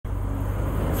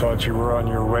thought you were on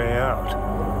your way out.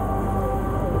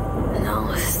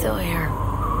 No, still here.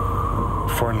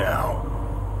 For now.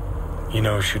 You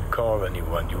know, should call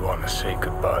anyone you want to say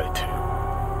goodbye to.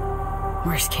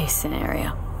 Worst case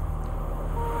scenario.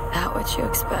 That what you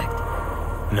expect?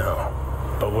 No.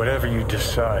 But whatever you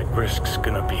decide, risk's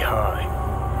gonna be high.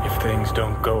 If things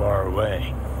don't go our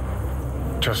way.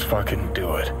 Just fucking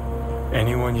do it.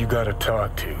 Anyone you gotta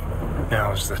talk to,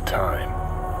 now's the time.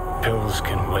 Pills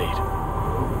can wait.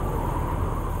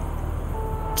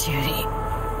 Judy.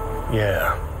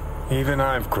 Yeah. Even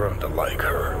I've grown to like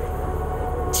her.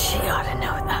 She ought to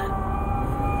know that.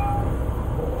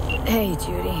 Hey,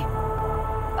 Judy.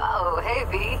 Oh, hey,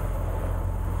 V.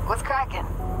 What's cracking?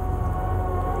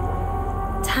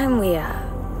 Time we,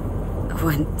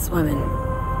 went swimming. A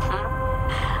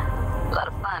lot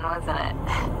of fun, wasn't it?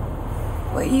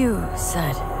 What you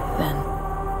said, then,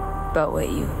 about what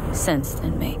you sensed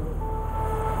in me.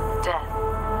 Death.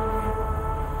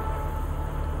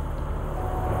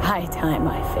 High time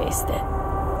I faced it.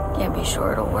 Can't be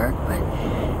sure it'll work, but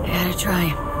I gotta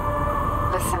try.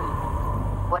 Listen,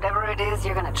 whatever it is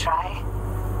you're gonna try,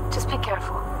 just be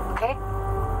careful, okay?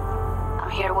 I'm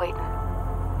here waiting.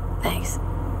 Thanks.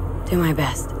 Do my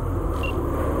best.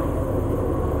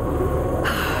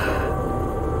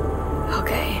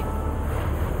 Okay.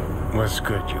 Was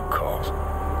good you called.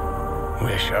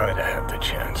 Wish I'd had the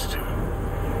chance to.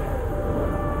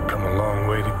 Come a long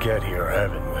way to get here,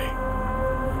 haven't we?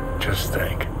 Just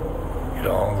think. It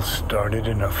all started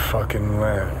in a fucking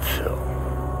landfill.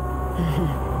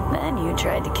 Then you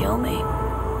tried to kill me.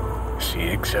 See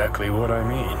exactly what I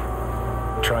mean.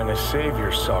 Trying to save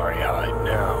your sorry hide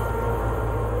now.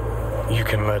 You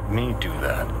can let me do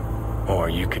that. Or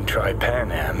you can try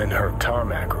Panam and her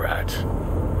tarmac rats.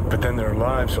 But then their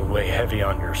lives will weigh heavy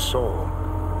on your soul.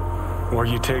 Or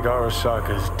you take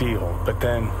Arasaka's deal, but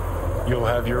then you'll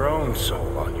have your own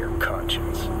soul on your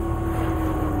conscience.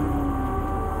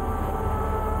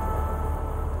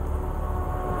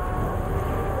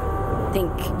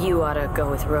 Think you ought to go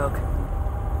with Rogue.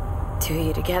 Two of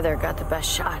you together got the best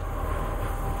shot.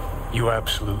 You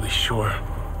absolutely sure?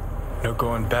 No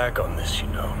going back on this, you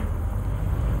know.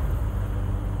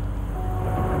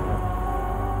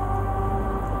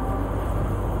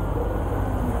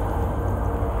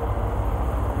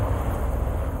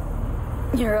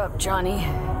 You're up, Johnny.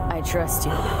 I trust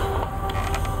you.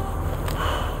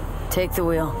 Take the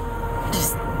wheel.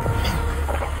 Just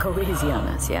go easy on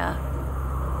us, yeah?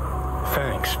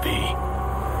 Thanks, V.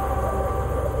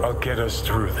 I'll get us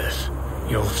through this.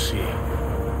 You'll see.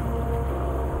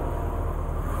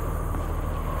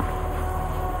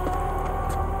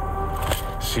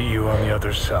 See you on the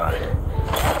other side.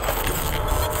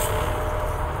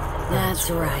 That's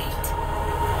right.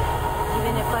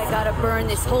 Even if I gotta burn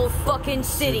this whole fucking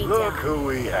city down. Look who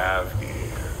we have here.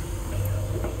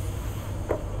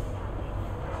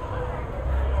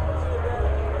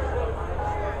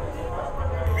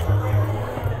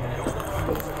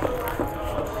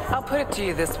 I'll put it to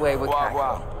you this way,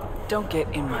 Wakako. Don't get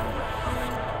in my way.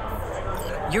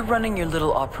 You're running your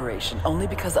little operation only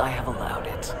because I have allowed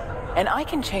it. And I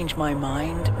can change my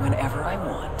mind whenever I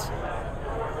want.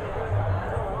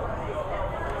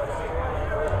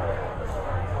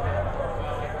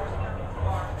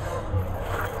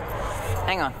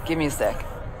 Hang on, give me a sec.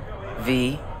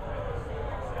 V.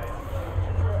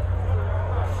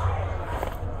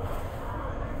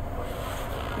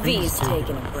 V's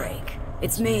taking a break.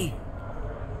 It's me.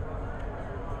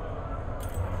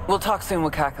 We'll talk soon,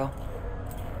 Wakako.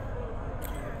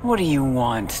 What do you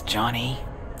want, Johnny?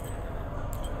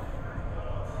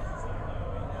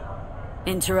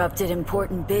 Interrupted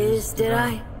important biz, did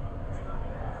I?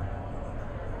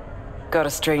 Got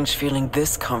a strange feeling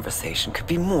this conversation could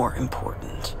be more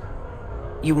important.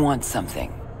 You want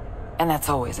something, and that's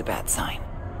always a bad sign.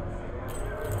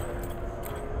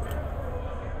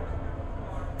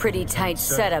 Pretty tight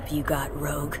setup you got,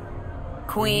 Rogue.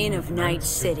 Queen of Night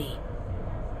City.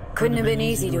 Couldn't have been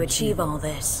easy to achieve all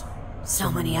this. So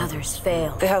many others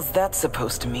failed. The hell's that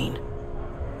supposed to mean?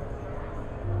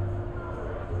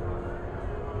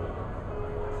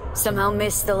 Somehow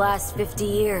missed the last 50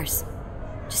 years.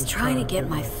 Just trying to get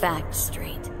my facts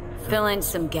straight. Fill in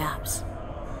some gaps.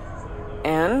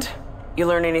 And? You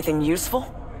learn anything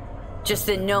useful? Just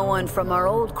that no one from our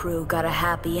old crew got a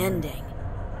happy ending.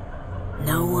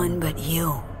 No one but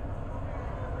you.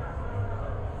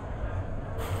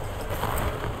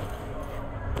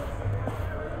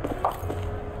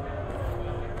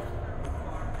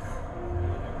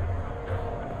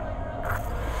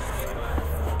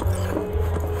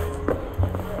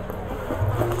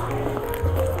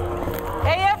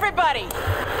 Hey, everybody!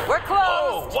 We're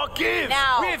closed! Oh, What gives?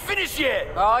 Now. We ain't finished yet.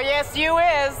 Oh, yes, you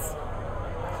is.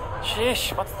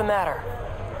 Sheesh, what's the matter?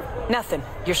 Nothing.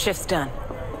 Your shift's done.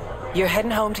 You're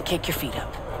heading home to kick your feet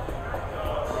up.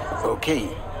 Okay.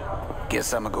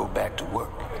 Guess I'ma go back to work.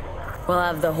 We'll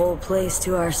have the whole place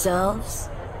to ourselves?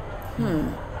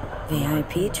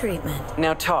 VIP treatment.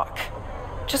 Now talk.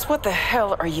 Just what the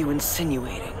hell are you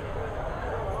insinuating?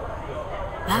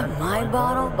 That my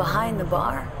bottle behind the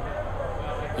bar?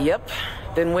 Yep.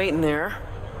 Been waiting there.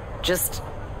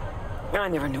 I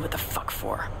never knew what the fuck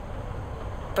for.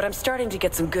 But I'm starting to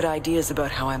get some good ideas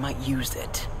about how I might use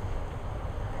it.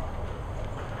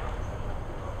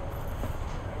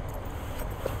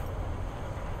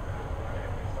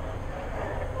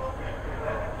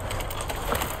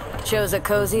 Chose a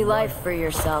cozy life for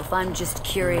yourself. I'm just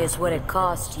curious what it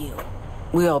cost you.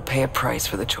 We all pay a price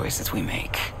for the choices we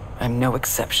make. I'm no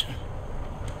exception.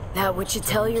 That what you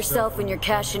tell yourself when you're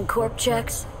cashing corp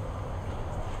checks?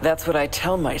 That's what I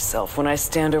tell myself when I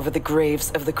stand over the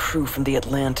graves of the crew from the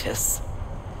Atlantis.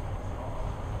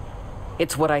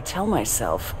 It's what I tell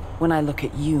myself when I look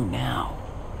at you now.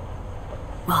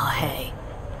 Well, hey.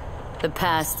 The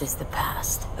past is the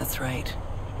past. That's right.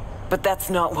 But that's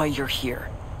not why you're here.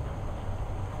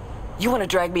 You want to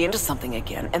drag me into something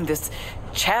again, and this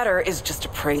chatter is just a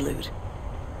prelude.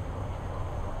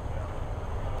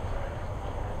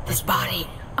 This body,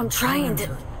 I'm trying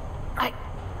to...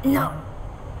 No.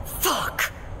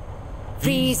 Fuck.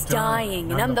 V's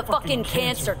dying, and I'm the fucking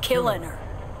cancer killing her.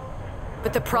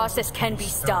 But the process can be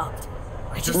stopped.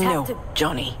 I just have to... No,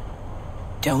 Johnny.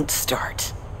 Don't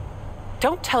start.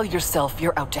 Don't tell yourself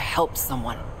you're out to help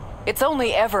someone. It's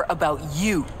only ever about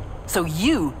you, so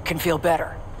you can feel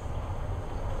better.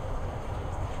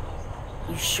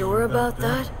 You sure about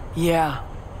that? Yeah.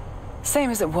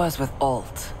 Same as it was with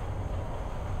Alt.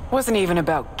 Wasn't even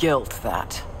about guilt,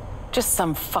 that. Just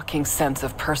some fucking sense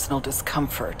of personal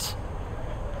discomfort.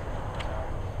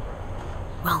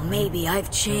 Well, maybe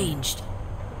I've changed.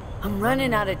 I'm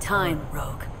running out of time,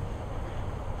 Rogue.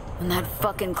 When that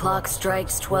fucking clock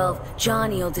strikes 12,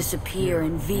 Johnny'll disappear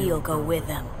and V'll go with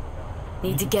him.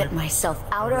 Need to get myself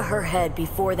out of her head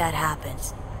before that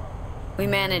happens. We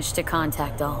managed to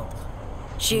contact Alt.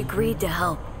 She agreed to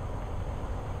help.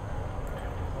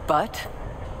 But?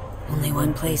 Only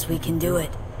one place we can do it.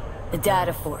 The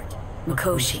data fort,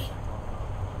 Mikoshi.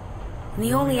 And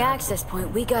the only access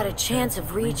point we got a chance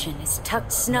of reaching is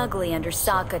tucked snugly under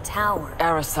Sokka Tower.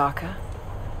 Arasaka?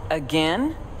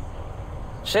 Again?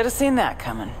 Should have seen that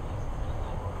coming.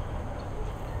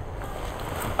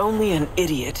 Only an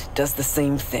idiot does the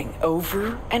same thing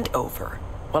over and over,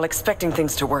 while expecting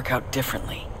things to work out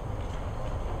differently.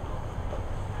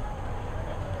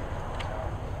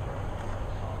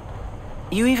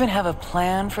 You even have a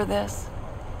plan for this?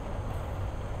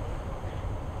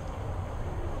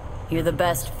 You're the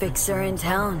best fixer in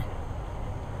town.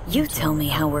 You tell me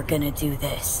how we're gonna do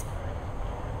this.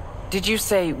 Did you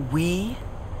say we?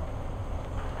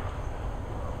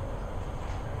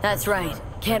 That's right.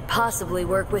 Can't possibly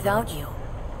work without you.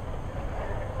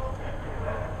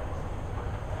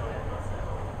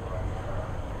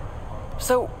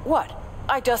 So what?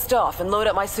 I dust off and load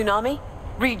up my tsunami?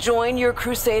 Rejoin your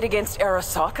crusade against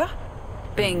Arasaka?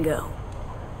 Bingo.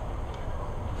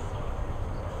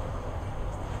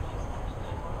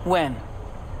 When?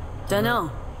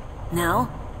 Dunno. Now?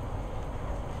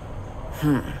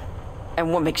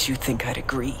 And what makes you think I'd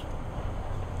agree?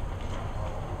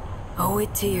 Owe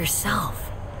it to yourself.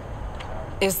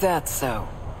 Is that so?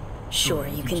 Sure,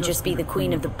 you can just be the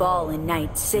queen of the ball in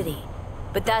Night City.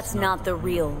 But that's not the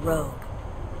real Rogue.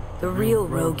 The real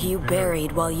Rogue you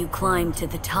buried while you climbed to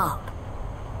the top.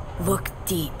 Look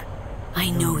deep.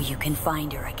 I know you can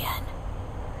find her again.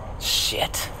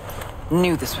 Shit.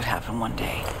 Knew this would happen one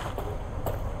day.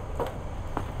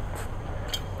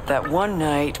 That one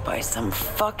night, by some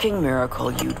fucking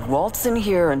miracle, you'd waltz in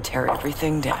here and tear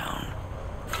everything down.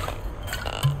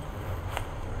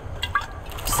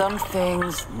 Some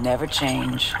things never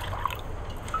change.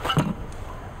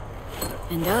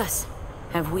 And us?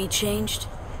 Have we changed?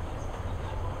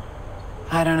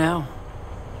 I don't know.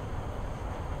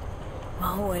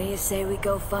 Well, what do you say we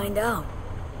go find out?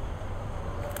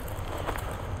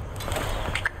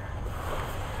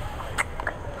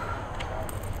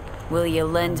 Will you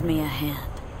lend me a hand?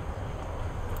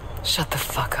 Shut the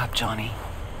fuck up, Johnny.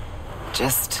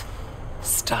 Just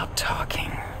stop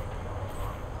talking.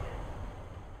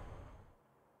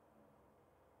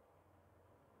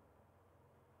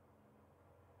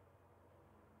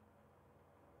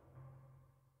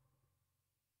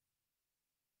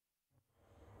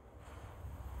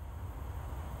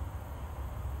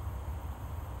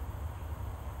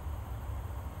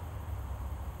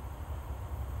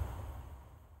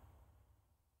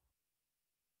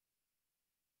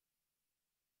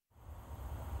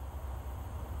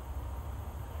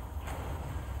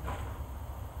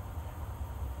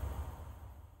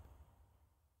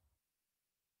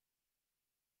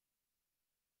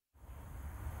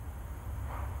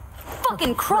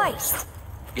 fucking Christ!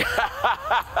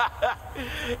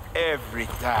 Every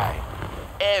time.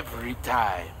 Every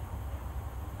time.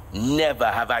 Never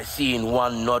have I seen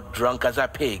one not drunk as a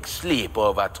pig sleep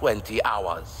over 20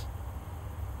 hours.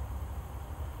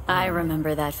 I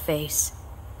remember that face.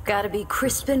 Gotta be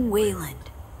Crispin Wayland.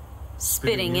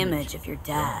 Spitting image of your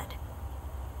dad.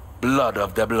 Blood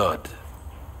of the blood.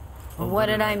 What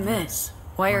did I miss?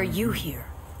 Why are you here?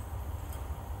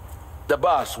 The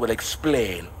boss will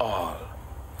explain all.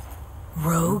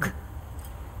 Rogue?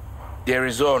 There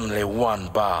is only one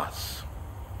boss.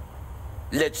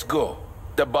 Let's go.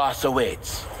 The boss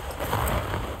awaits.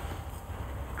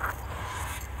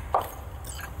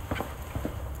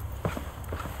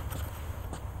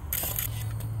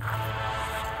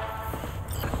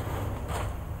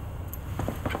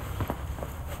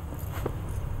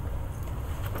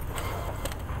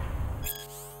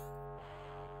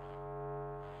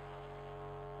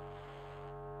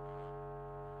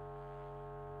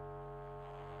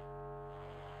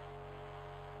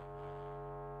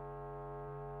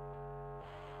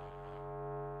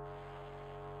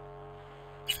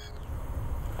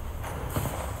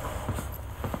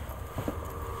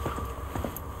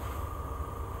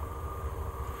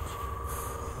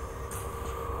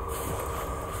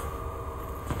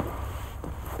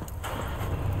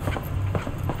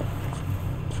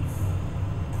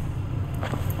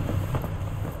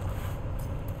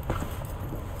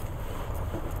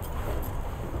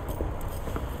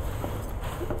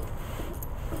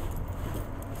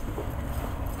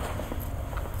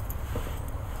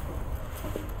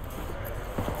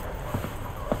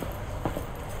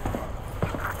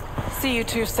 See, you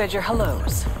two said your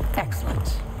hellos.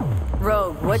 Excellent.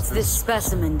 Rogue, what's this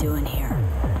specimen doing here?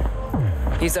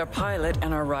 He's our pilot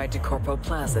and our ride to Corpo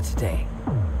Plaza today.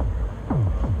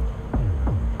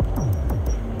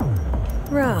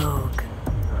 Rogue.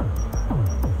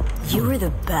 You were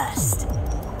the best.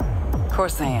 Of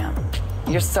course I am.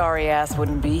 Your sorry ass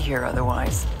wouldn't be here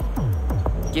otherwise.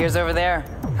 Gears over there.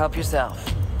 Help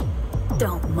yourself.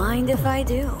 Don't mind if I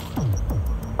do.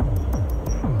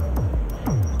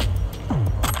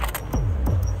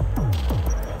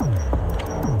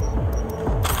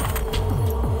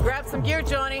 Grab some gear,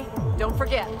 Johnny. Don't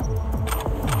forget.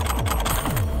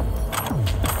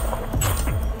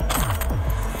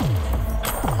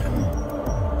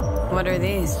 What are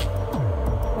these?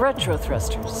 Retro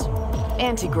thrusters.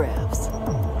 Anti-gravs.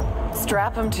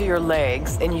 Strap them to your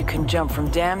legs and you can jump from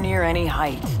damn near any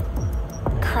height.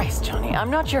 Christ, Johnny, I'm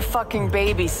not your fucking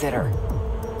babysitter.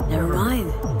 Never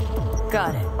mind.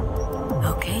 Got it.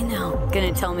 Okay now,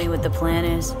 gonna tell me what the plan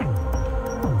is?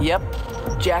 Yep,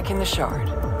 jacking the shard.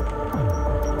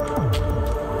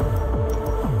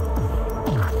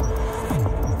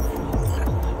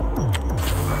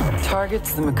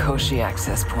 Target's the Mikoshi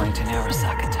access point in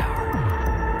Arasaka Tower.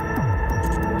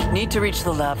 Need to reach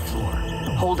the lab floor.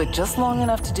 Hold it just long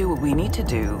enough to do what we need to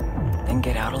do, then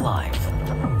get out alive.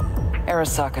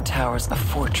 Arasaka Tower's a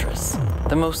fortress,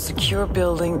 the most secure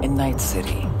building in Night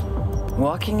City.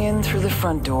 Walking in through the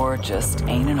front door just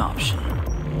ain't an option.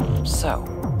 So,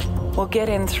 we'll get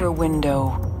in through a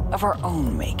window of our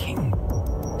own making.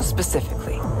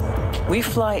 Specifically, we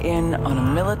fly in on a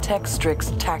Militech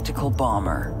Strix tactical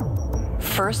bomber.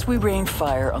 First, we rain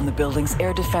fire on the building's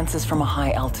air defenses from a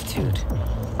high altitude.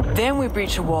 Then we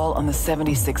breach a wall on the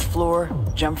 76th floor,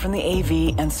 jump from the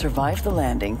AV, and survive the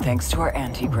landing thanks to our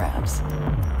anti-gravs.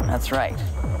 That's right.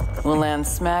 We'll land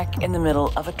smack in the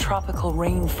middle of a tropical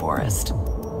rainforest.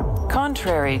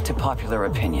 Contrary to popular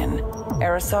opinion,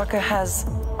 Arasaka has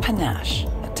panache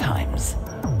at times.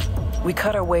 We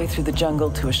cut our way through the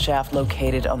jungle to a shaft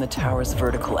located on the tower's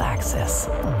vertical axis.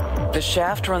 The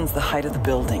shaft runs the height of the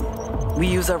building. We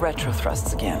use our retro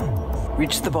thrusts again.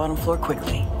 Reach the bottom floor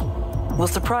quickly. We'll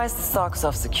surprise the socks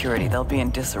off security. They'll be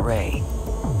in disarray.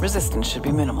 Resistance should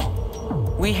be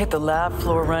minimal. We hit the lab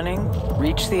floor running,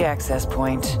 reach the access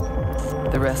point.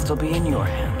 The rest will be in your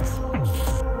hands.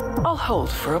 I'll hold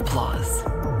for applause.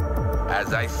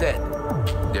 As I said,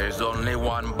 there's only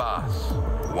one boss,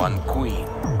 one queen.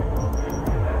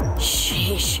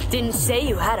 Sheesh, didn't say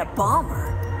you had a bomber.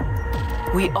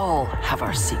 We all have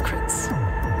our secrets.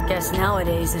 Guess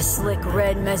nowadays a slick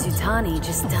red Mezutani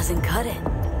just doesn't cut it.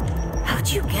 How'd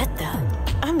you get that?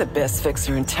 I'm the best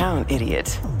fixer in town,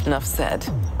 idiot. Enough said.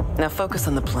 Now focus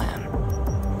on the plan.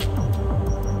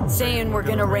 Saying we're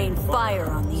gonna rain fire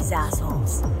on these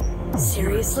assholes.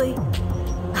 Seriously?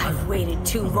 I've waited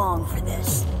too long for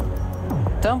this.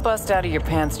 Don't bust out of your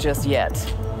pants just yet.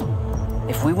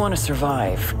 If we want to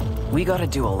survive, we gotta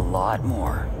do a lot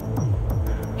more.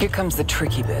 Here comes the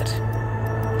tricky bit.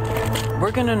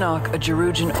 We're gonna knock a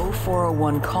Jerugian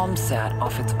 0401 ComSat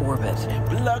off its orbit.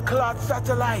 Blood clot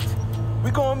satellite.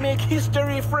 We're gonna make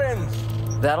history, friends.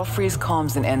 That'll freeze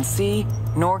comms in NC,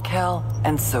 NorCal,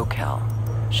 and SoCal.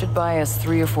 Should buy us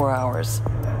 3 or 4 hours.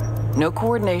 No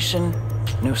coordination,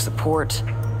 no support,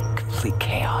 complete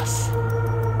chaos.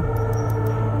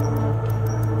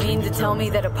 Mean to tell me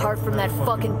that apart from that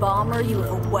fucking bomber, you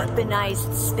have a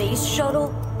weaponized space shuttle?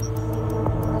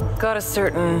 Got a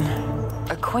certain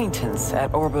acquaintance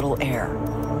at Orbital Air.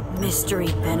 Mystery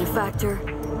benefactor?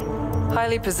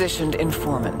 Highly positioned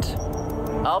informant.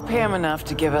 I'll pay him enough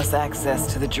to give us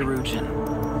access to the Jerugian.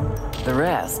 The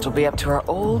rest will be up to our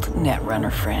old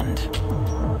Netrunner friend.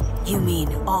 You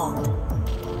mean Alt?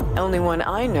 Only one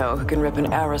I know who can rip an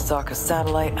Arasaka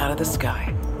satellite out of the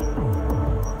sky.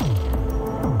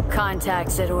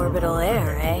 Contacts at Orbital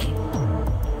Air, eh?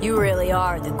 You really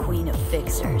are the queen of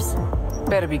fixers.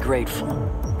 Better be grateful.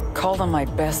 Called on my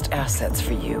best assets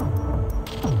for you.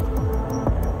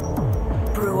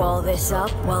 Brew all this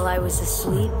up while I was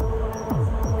asleep?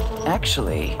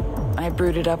 Actually, I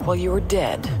brewed it up while you were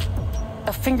dead.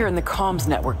 A finger in the comms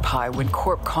network pie when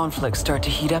corp conflicts start to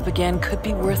heat up again could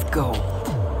be worth gold.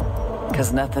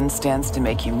 'Cause nothing stands to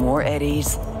make you more at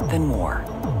ease than war.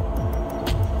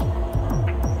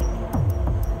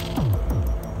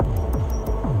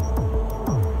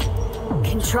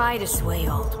 Can try to sway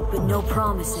Alt, but no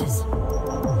promises.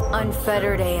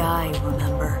 Unfettered AI,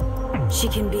 remember? She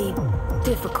can be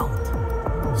difficult.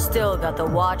 Still got the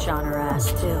watch on her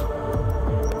ass, too.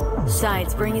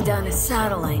 Besides, bringing down a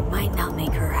satellite might not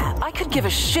make her happy. I could give a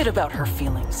shit about her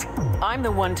feelings. I'm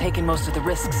the one taking most of the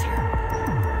risks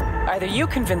here. Either you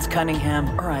convince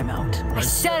Cunningham, or I'm out. I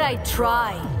said I'd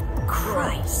try.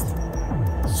 Christ.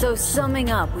 So summing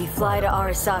up, we fly to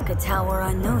Arasaka Tower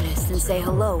unnoticed and say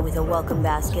hello with a welcome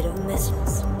basket of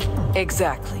missiles.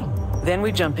 Exactly. Then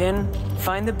we jump in,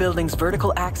 find the building's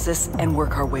vertical axis, and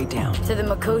work our way down. To the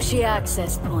Mikoshi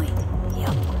access point.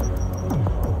 Yep.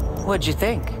 What'd you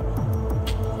think?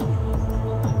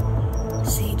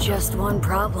 See, just one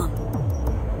problem.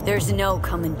 There's no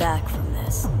coming back from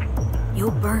this.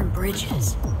 You'll burn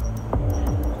bridges.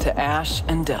 To ash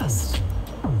and dust.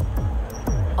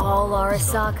 All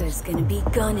Arasaka's gonna be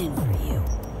gunning for you.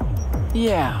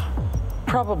 Yeah.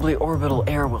 Probably Orbital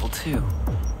Air will too.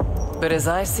 But as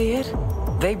I see it,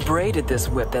 they braided this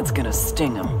whip that's gonna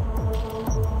sting them.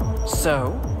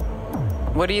 So,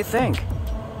 what do you think?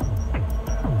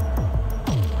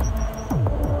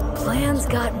 Plan's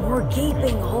got more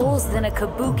gaping holes than a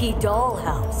kabuki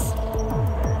dollhouse.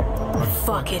 But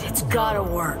fuck it, it's gotta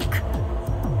work.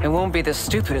 It won't be the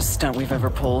stupidest stunt we've ever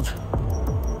pulled.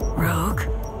 Rogue,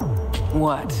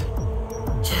 What?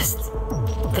 just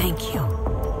thank you.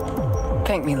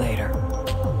 Thank me later.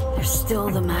 There's still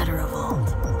the matter of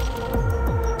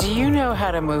Alt. Do you know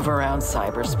how to move around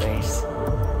cyberspace?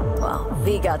 Well,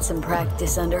 V got some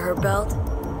practice under her belt.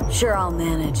 Sure, I'll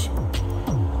manage.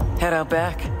 Head out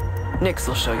back. Nix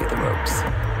will show you the ropes.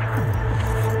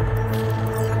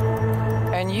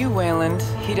 And you, Wayland,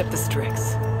 heat up the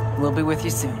Strix. We'll be with you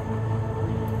soon.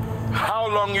 How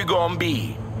long you gonna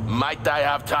be? Might I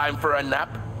have time for a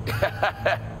nap?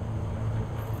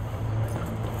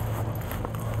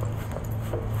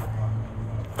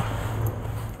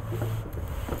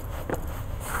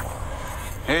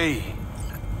 Hey,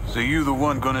 so you the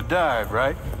one gonna dive,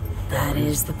 right? That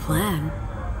is the plan.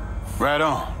 Right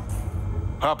on.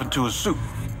 Hop into a suit,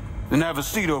 then have a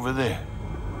seat over there.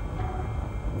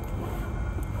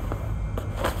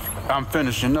 I'm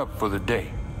finishing up for the day,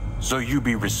 so you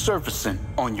be resurfacing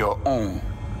on your own.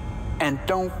 And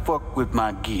don't fuck with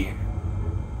my gear.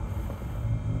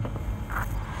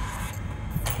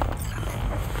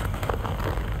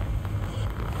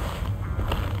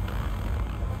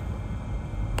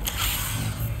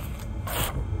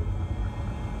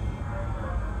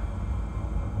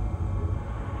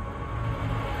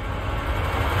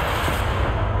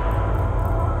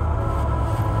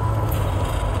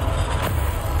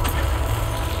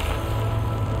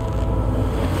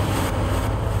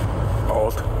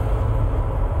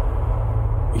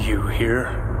 You here?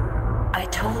 I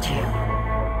told you.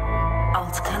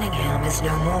 Alt Cunningham is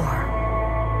no more.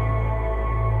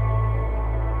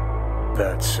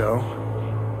 That's so?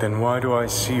 Then why do I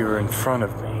see her in front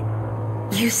of me?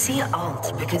 You see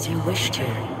Alt because you wish to.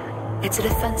 It's a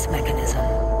defense mechanism.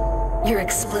 Your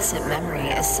explicit memory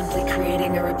is simply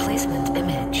creating a replacement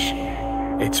image.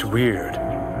 It's weird.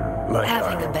 Like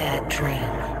Having a bad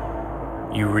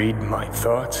dream. You read my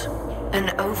thoughts? An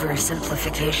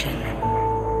oversimplification.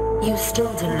 You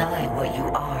still deny what you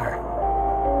are.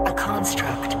 A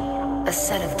construct. A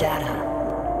set of data.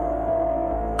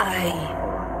 I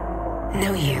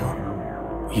Know you.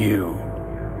 You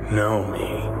know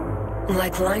me.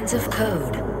 Like lines of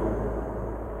code.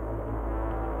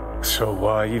 So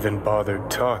why even bother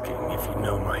talking if you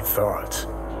know my thoughts?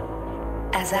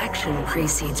 As action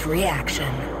precedes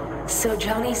reaction, so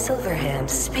Johnny Silverhand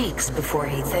speaks before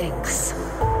he thinks.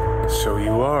 So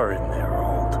you are in there,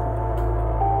 Alt.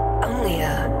 Only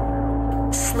a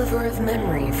sliver of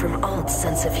memory from Alt's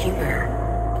sense of humor.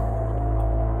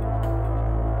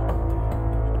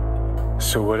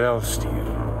 So what else do you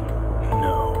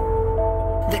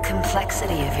know? The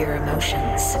complexity of your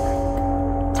emotions.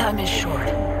 Time is short.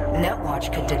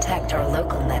 Netwatch could detect our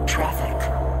local net traffic.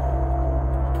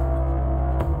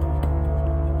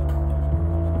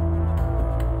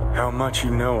 How much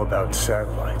you know about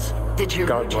satellites?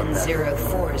 Digiregion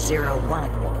 0401.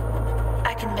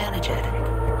 I can manage it.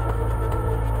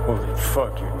 Holy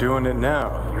fuck, you're doing it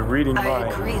now. You're reading my... I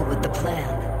agree with the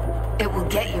plan. It will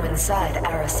get you inside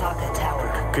Arasaka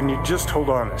Tower. Can you just hold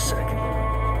on a second?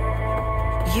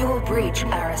 You will breach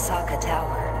Arasaka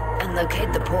Tower and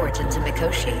locate the port into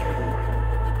Mikoshi.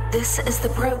 This is the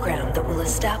program that will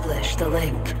establish the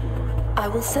link. I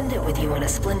will send it with you in a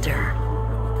splinter.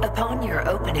 Upon your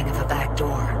opening of a back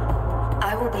door,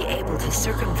 I will be able to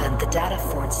circumvent the data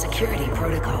fort's security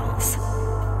protocols.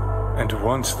 And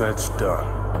once that's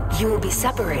done... You will be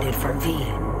separated from V,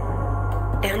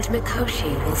 and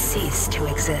Mikoshi will cease to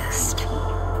exist.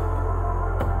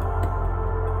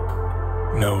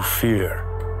 No fear.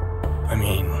 I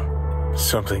mean,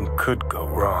 something could go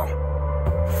wrong.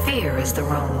 Fear is the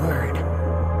wrong word.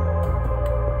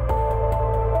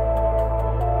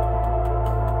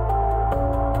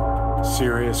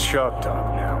 Serious shop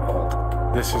talk now,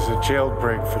 Alt. This is a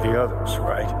jailbreak for the others,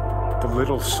 right? The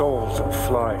little souls will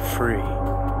fly free.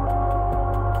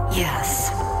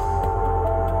 Yes.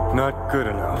 Not good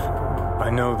enough. I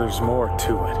know there's more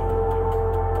to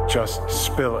it. Just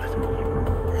spill it.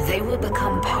 They will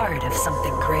become part of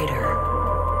something greater.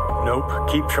 Nope,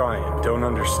 keep trying. Don't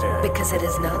understand. Because it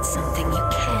is not something you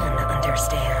can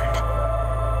understand.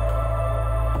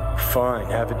 Fine,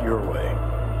 have it your way.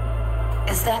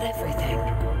 Is that everything?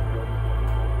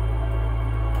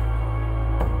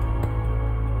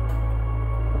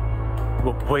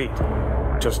 Well, wait.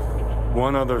 Just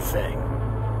one other thing.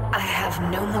 I have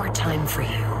no more time for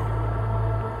you.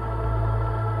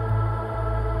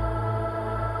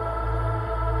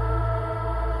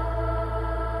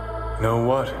 Know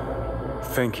what?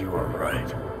 Think you were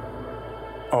right.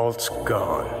 Alt's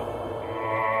gone.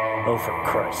 Oh, for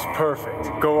Christ.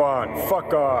 Perfect. Go on.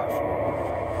 Fuck off.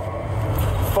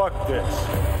 Fuck this.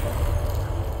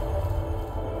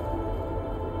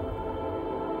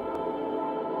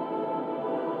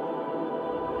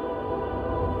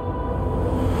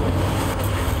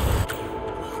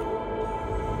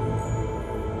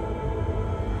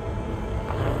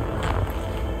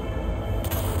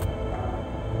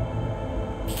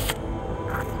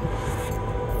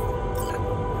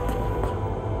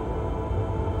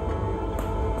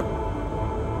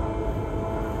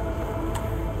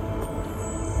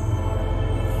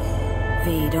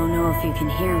 Don't know if you can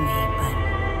hear me, but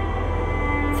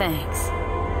thanks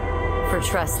for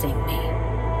trusting me.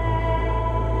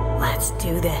 Let's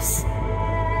do this.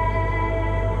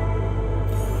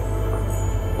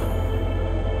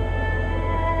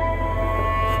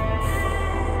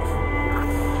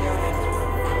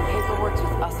 Paperwork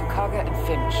with Asakaga and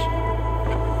Finch.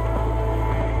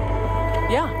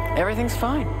 Yeah, everything's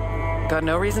fine. Got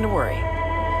no reason to worry.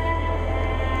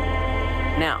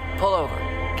 Now, pull over.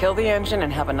 Kill the engine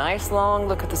and have a nice long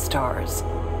look at the stars.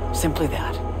 Simply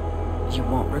that. You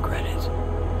won't regret it.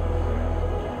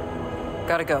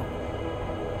 Gotta go.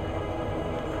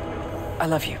 I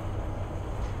love you.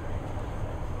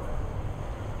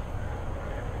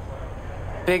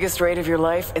 Biggest raid of your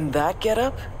life in that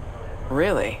getup?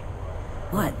 Really?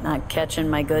 What, not catching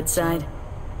my good side?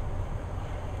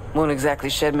 Won't exactly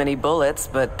shed many bullets,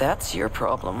 but that's your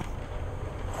problem.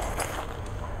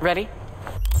 Ready?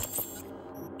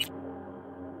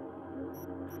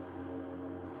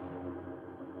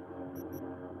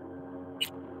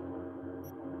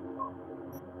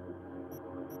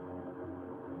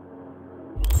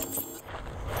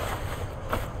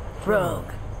 Rogue.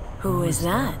 Who is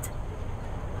that?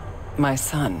 My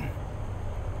son.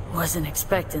 Wasn't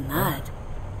expecting that.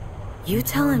 You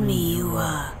telling me you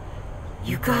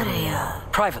got a,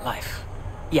 Private life.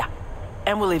 Yeah.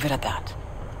 And we'll leave it at that.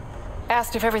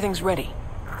 Asked if everything's ready.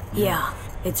 Yeah,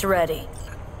 it's ready.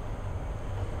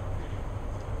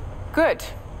 Good.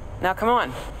 Now come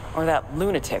on, or that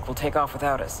lunatic will take off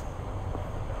without us.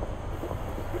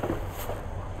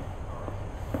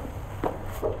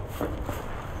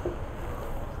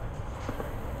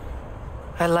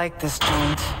 I like this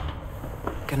joint.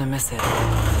 Gonna miss it.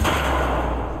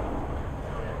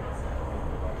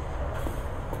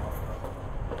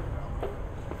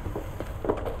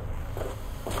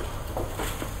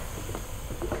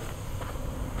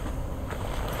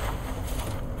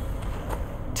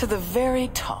 To the very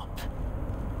top.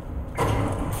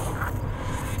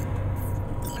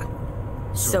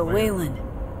 So, Wayland,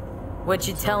 what'd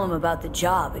you tell him about the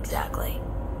job, exactly?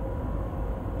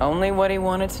 Only what he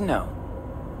wanted to know.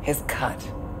 His cut.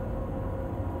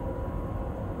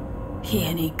 He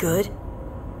any good?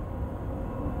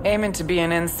 Aiming to be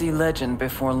an NC legend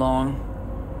before long.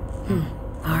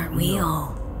 Aren't we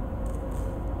all?